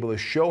Richard was able to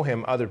show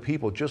him other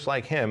people just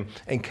like him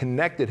and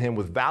connected him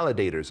with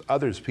validators,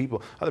 other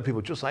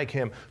people just like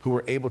him who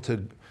were able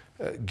to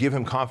give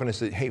him confidence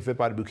that, hey, Fit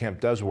Body Bootcamp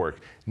does work.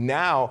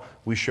 Now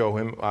we show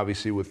him,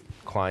 obviously, with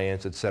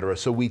clients, et cetera.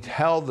 So we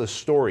tell the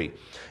story.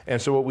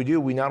 And so what we do,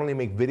 we not only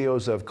make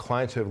videos of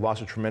clients who have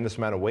lost a tremendous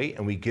amount of weight,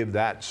 and we give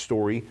that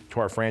story to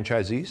our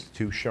franchisees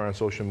to share on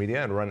social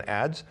media and run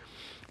ads,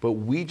 but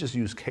we just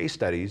use case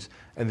studies,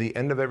 and at the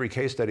end of every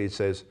case study it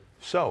says,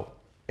 so,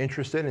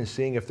 interested in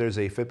seeing if there's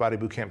a Fit Body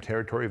Bootcamp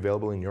territory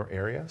available in your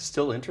area?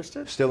 Still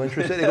interested? Still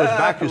interested? It goes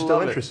back to still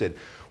interested.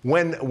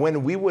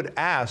 When we would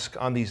ask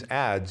on these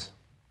ads,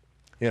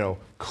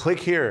 click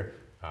here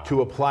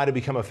to apply to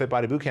become a Fit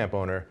Body Bootcamp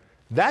owner,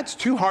 that's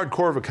too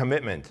hardcore of a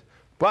commitment.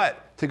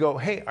 But to go,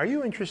 hey, are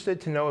you interested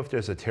to know if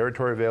there's a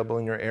territory available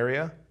in your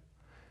area?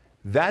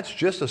 That's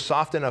just a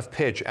soft enough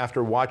pitch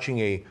after watching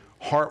a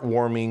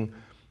heartwarming,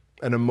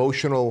 an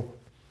emotional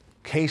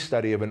case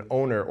study of an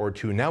owner or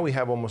two. Now we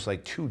have almost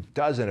like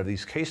 24 of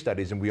these case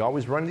studies, and we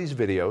always run these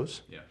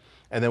videos. Yeah.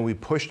 And then we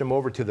push them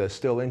over to the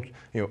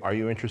are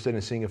you interested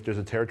in seeing if there's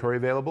a territory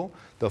available?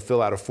 They'll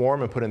fill out a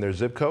form and put in their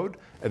zip code.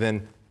 And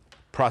then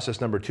process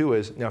 #2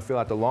 is now fill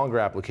out the longer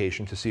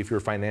application to see if you're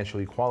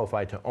financially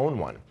qualified to own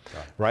one,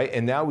 right?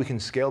 And now we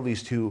can scale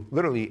these to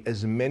literally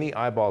as many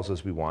eyeballs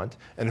as we want.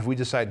 And if we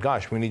decide,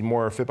 gosh, we need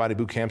more Fit Body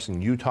Bootcamps in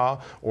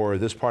Utah or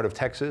this part of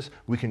Texas,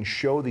 we can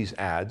show these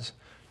ads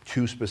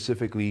to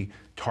specifically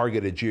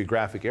targeted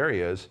geographic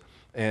areas,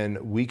 and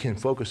we can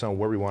focus on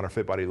where we want our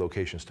Fit Body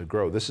locations to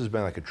grow. This has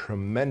been like a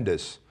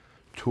tremendous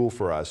tool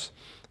for us.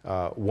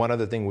 One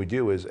other thing we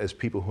do is, as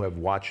people who have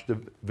watched the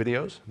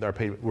videos,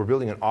 we're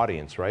building an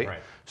audience, right?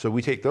 So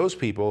we take those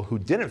people who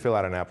didn't fill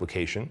out an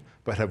application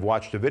but have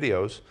watched the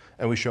videos,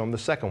 and we show them the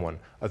second one,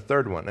 a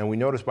third one. And we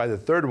notice by the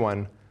third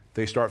one,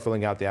 they start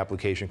filling out the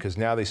application because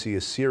now they see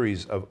a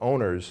series of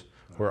owners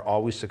who are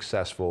always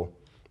successful.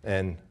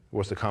 And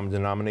what's the common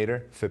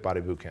denominator? Fit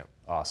Body Bootcamp.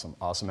 Awesome,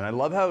 awesome. And I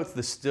love how it's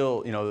the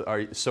still,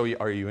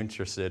 are you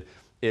interested,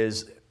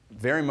 is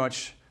very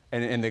much,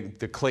 and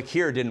the click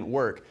here didn't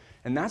work.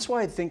 And that's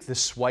why I think the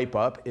swipe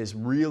up is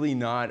really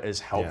not as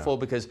helpful,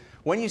 because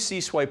when you see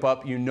swipe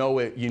up, you know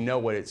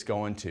what it's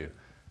going to.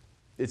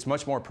 It's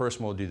much more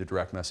personal to do the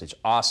direct message.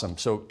 Awesome.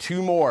 So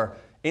 2 more,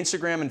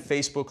 Instagram and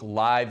Facebook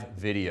live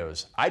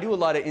videos. I do a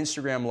lot of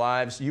Instagram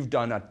lives. You've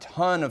done a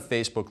ton of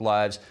Facebook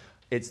lives.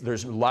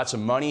 There's lots of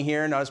money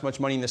here, not as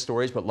much money in the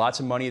stories, but lots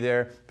of money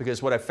there,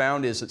 because what I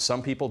found is that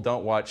some people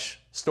don't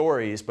watch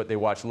stories, but they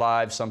watch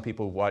live. Some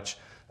people watch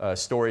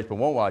stories but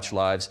won't watch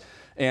lives.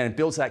 And it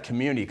builds that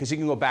community because you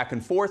can go back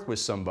and forth with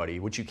somebody,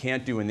 which you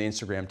can't do in the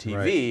Instagram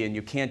TV and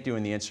you can't do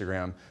in the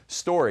Instagram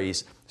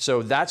stories.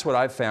 So that's what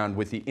I've found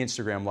with the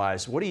Instagram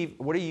Lives. What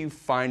are you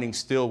finding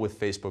still with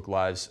Facebook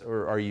Lives,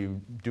 or are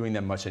you doing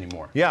them much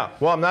anymore? Yeah,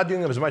 well, I'm not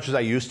doing them as much as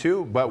I used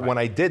to, but when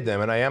I did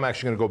them, and I am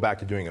actually going to go back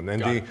to doing them.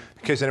 And in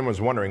case anyone's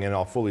wondering, and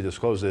I'll fully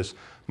disclose this,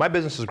 my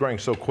business is growing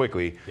so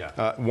quickly.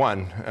 Yeah.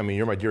 One, I mean,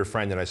 you're my dear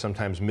friend, and I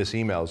sometimes miss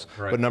emails.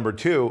 Right. But number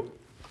two,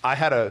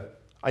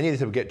 I needed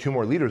to get 2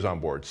 more leaders on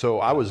board. So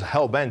I was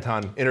hell-bent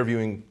on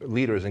interviewing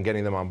leaders and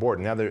getting them on board.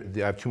 And now that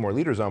I have 2 more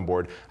leaders on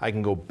board, I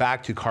can go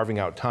back to carving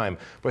out time.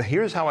 But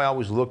here's how I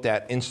always looked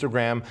at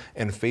Instagram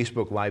and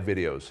Facebook live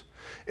videos.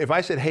 If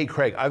I said, hey,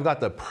 Craig, I've got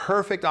the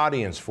perfect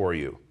audience for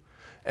you,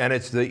 and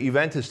the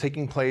event is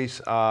taking place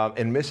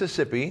in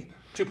Mississippi.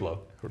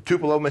 Tupelo.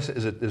 Tupelo,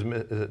 is it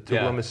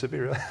Tupelo, Mississippi,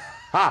 really?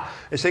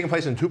 It's taking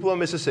place in Tupelo,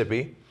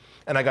 Mississippi,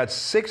 and I got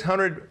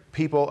 600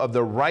 people of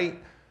the right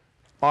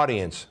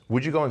audience.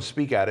 Would you go and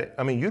speak at it?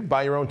 I mean, you'd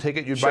buy your own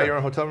ticket, you'd buy your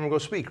own hotel room and go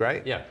speak,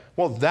 right? Yeah.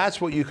 Well, that's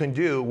what you can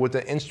do with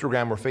the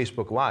Instagram or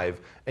Facebook Live,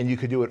 and you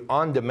could do it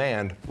on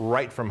demand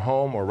right from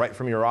home or right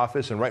from your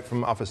office and right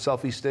from off a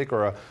selfie stick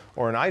or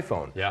an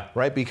iPhone. Yeah.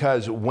 Right?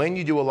 Because when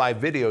you do a live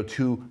video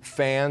to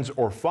fans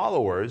or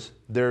followers,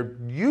 they're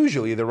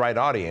usually the right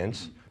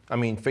audience. I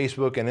mean,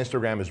 Facebook and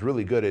Instagram is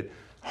really good at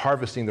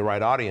harvesting the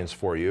right audience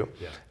for you.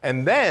 Yeah.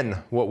 And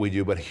then what we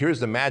do, but here's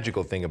the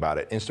magical thing about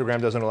it. Instagram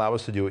doesn't allow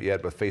us to do it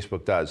yet, but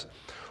Facebook does.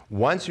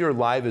 Once your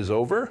live is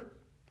over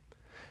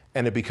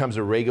and it becomes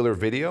a regular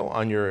video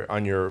on your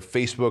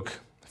Facebook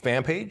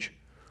fan page,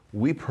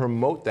 we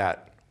promote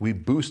that. We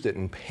boost it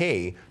and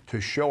pay to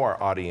show our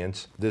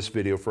audience this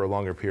video for a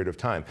longer period of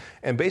time.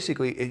 And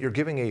basically, you're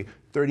giving a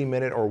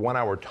 30-minute or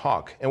 1-hour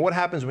talk. And what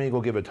happens when you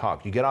go give a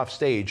talk? You get off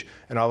stage,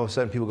 and all of a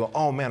sudden people go,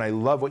 oh man, I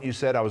love what you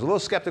said. I was a little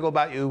skeptical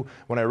about you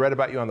when I read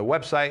about you on the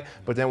website,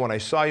 but then when I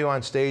saw you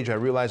on stage, I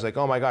realized, like,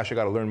 oh my gosh, I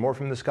got to learn more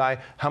from this guy.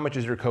 How much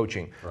is your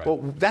coaching? Right. Well,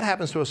 that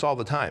happens to us all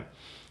the time.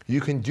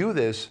 You can do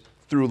this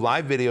through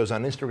live videos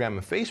on Instagram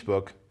and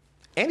Facebook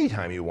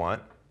anytime you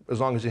want, as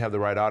long as you have the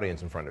right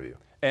audience in front of you.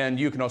 And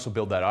you can also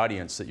build that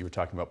audience that you were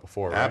talking about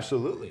before, right?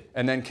 Absolutely.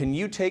 And then can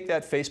you take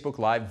that Facebook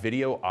Live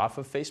video off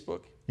of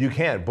Facebook? You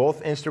can.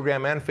 Both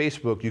Instagram and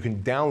Facebook, you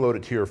can download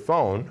it to your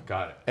phone.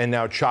 Got it. And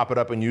now chop it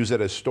up and use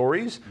it as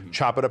stories,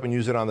 chop it up and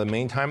use it on the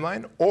main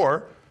timeline,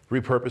 or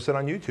repurpose it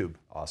on YouTube.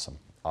 Awesome.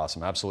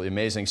 Awesome. Absolutely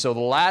amazing. So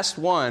the last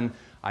one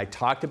I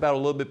talked about a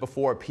little bit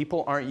before,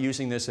 people aren't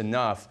using this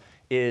enough,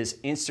 is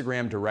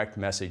Instagram direct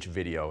message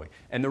videoing.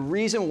 And the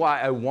reason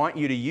why I want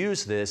you to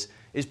use this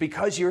is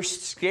because you're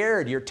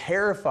scared, you're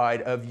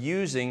terrified of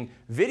using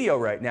video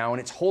right now, and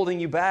it's holding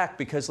you back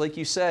because, like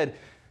you said,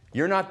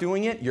 you're not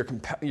doing it,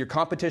 your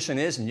competition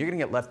is, and you're gonna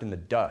get left in the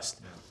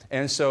dust.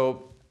 And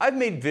so I've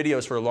made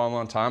videos for a long,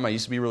 long time. I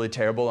used to be really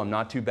terrible. I'm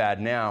not too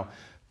bad now.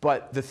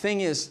 But the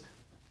thing is,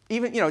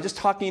 even, just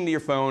talking into your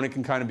phone, it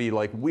can kind of be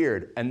like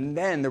weird. And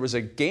then there was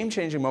a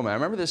game-changing moment. I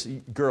remember this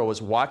girl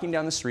was walking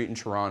down the street in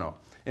Toronto.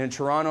 And in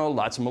Toronto,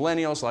 lots of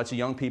millennials, lots of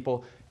young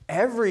people.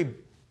 Every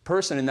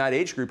person in that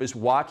age group is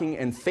walking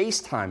and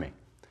FaceTiming.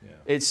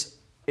 Yeah.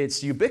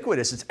 It's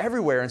ubiquitous, it's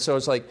everywhere. And so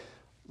it's like,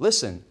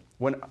 listen,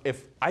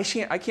 if I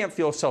can't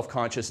feel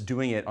self-conscious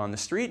doing it on the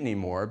street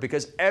anymore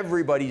because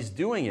everybody's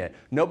doing it.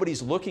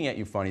 Nobody's looking at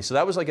you funny. So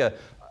that was like a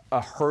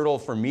hurdle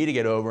for me to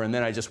get over, and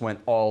then I just went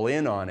all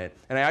in on it.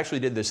 And I actually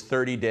did this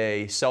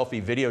 30-day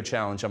selfie video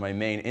challenge on my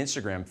main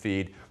Instagram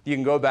feed. You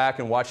can go back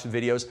and watch the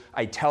videos.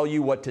 I tell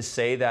you what to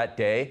say that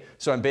day.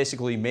 So I'm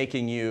basically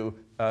making you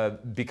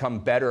become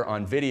better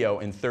on video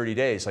in 30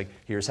 days. Like,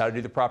 here's how to do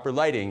the proper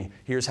lighting.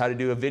 Here's how to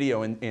do a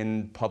video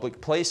in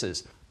public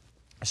places.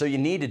 So you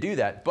need to do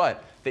that.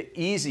 But the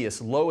easiest,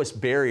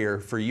 lowest barrier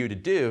for you to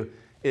do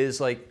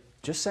is like,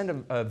 just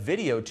send a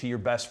video to your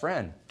best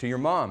friend, to your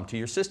mom, to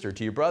your sister,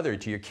 to your brother,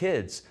 to your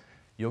kids.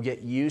 You'll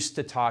get used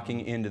to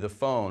talking into the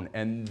phone,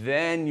 and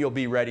then you'll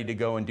be ready to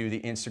go and do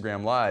the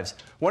Instagram Lives.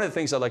 One of the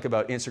things I like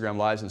about Instagram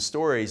Lives and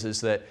Stories is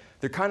that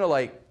they're kind of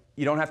like,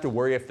 you don't have to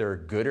worry if they're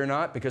good or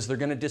not because they're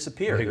going to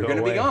disappear. They're going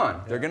to be gone.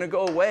 Yeah. They're going to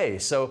go away.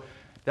 So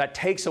that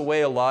takes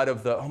away a lot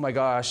of the, oh my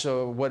gosh,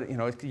 so what,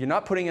 you're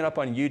not putting it up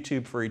on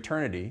YouTube for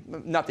eternity.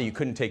 Not that you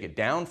couldn't take it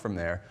down from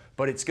there,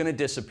 but it's going to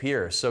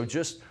disappear. So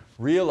just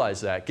realize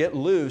that. Get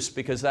loose,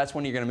 because that's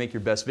when you're going to make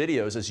your best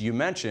videos, as you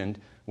mentioned,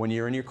 when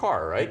you're in your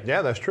car, right?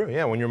 Yeah, that's true.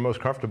 Yeah, when you're most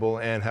comfortable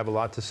and have a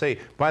lot to say.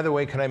 By the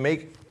way, can I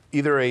make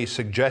either a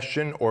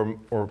suggestion or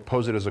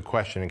pose it as a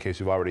question in case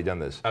you've already done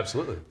this?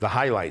 Absolutely. The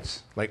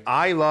highlights. Like,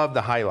 I love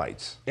the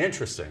highlights.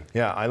 Interesting.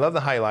 Yeah, I love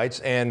the highlights.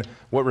 And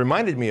what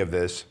reminded me of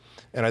this,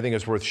 and I think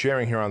it's worth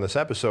sharing here on this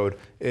episode,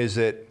 is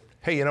that,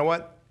 hey, you know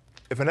what?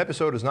 If an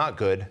episode is not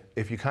good,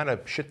 if you kind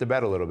of shit the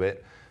bed a little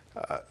bit,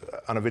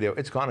 on a video,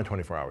 it's gone in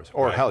 24 hours.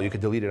 Or right. Hell, you could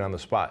delete it on the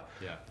spot.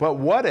 Yeah. But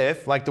what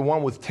if, like the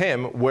one with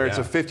Tim, where it's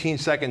a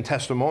 15-second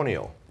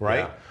testimonial,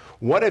 right? Yeah.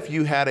 What if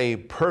you had a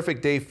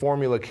perfect day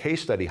formula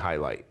case study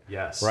highlight?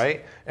 Yes.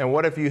 Right? And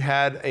what if you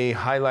had a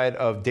highlight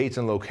of dates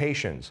and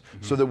locations?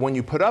 So that when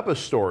you put up a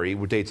story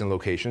with dates and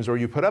locations, or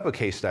you put up a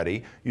case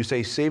study, you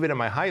say, save it in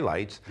my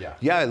highlights.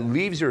 Yeah, it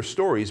leaves your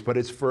stories, but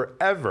it's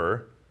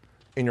forever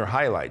in your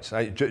highlights.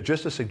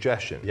 Just a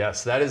suggestion.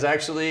 Yes, that is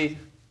actually,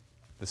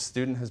 the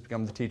student has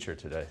become the teacher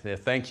today. Yeah,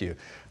 thank you.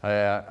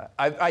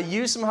 I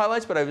use some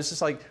highlights, but I was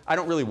just like, I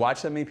don't really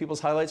watch that many people's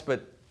highlights,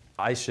 but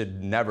I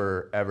should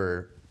never,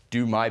 ever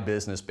do my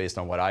business based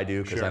on what I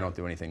do, because I don't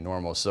do anything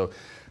normal. So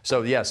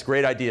yes,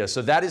 great idea.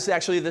 So that is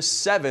actually the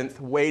 7th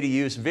way to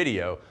use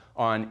video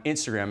on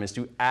Instagram, is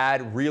to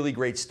add really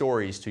great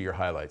stories to your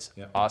highlights.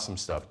 Awesome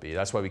stuff, B.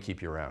 That's why we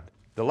keep you around.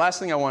 The last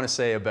thing I want to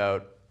say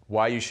about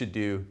why you should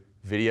do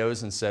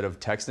videos instead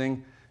of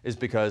texting is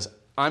because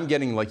I'm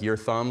getting like your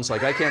thumbs.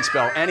 Like, I can't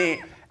spell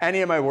any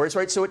of my words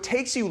right. So it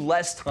takes you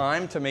less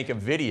time to make a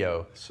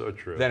video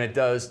than it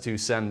does to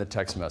send the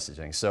text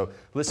messaging. So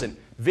listen,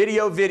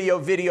 video, video,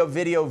 video,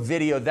 video,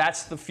 video.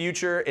 That's the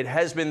future. It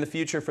has been the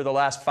future for the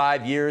last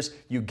 5 years.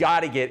 You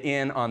got to get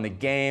in on the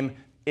game.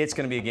 It's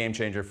going to be a game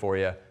changer for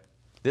you.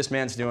 This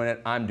man's doing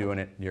it. I'm doing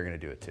it. You're going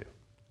to do it too.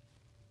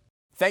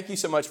 Thank you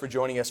so much for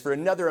joining us for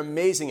another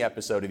amazing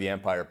episode of the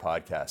Empire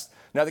Podcast.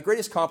 Now, the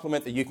greatest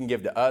compliment that you can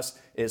give to us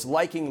is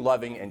liking,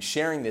 loving, and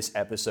sharing this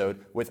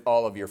episode with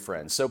all of your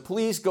friends. So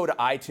please go to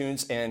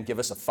iTunes and give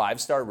us a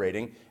 5-star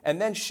rating,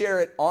 and then share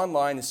it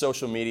online and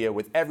social media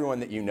with everyone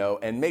that you know,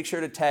 and make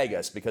sure to tag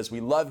us, because we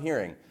love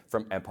hearing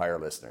from Empire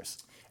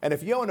listeners. And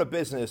if you own a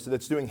business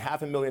that's doing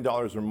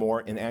 $500,000 or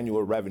more in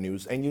annual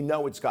revenues, and you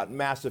know it's got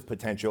massive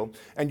potential,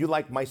 and you'd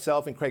like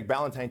myself and Craig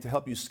Ballantyne to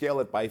help you scale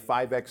it by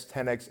 5x,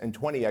 10x, and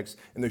 20x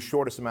in the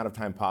shortest amount of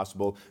time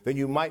possible, then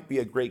you might be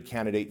a great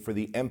candidate for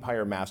the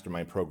Empire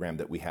Mastermind program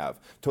that we have.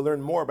 To learn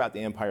more about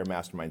the Empire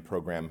Mastermind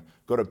program,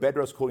 go to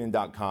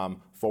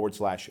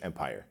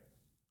bedrosecoolian.com/empire.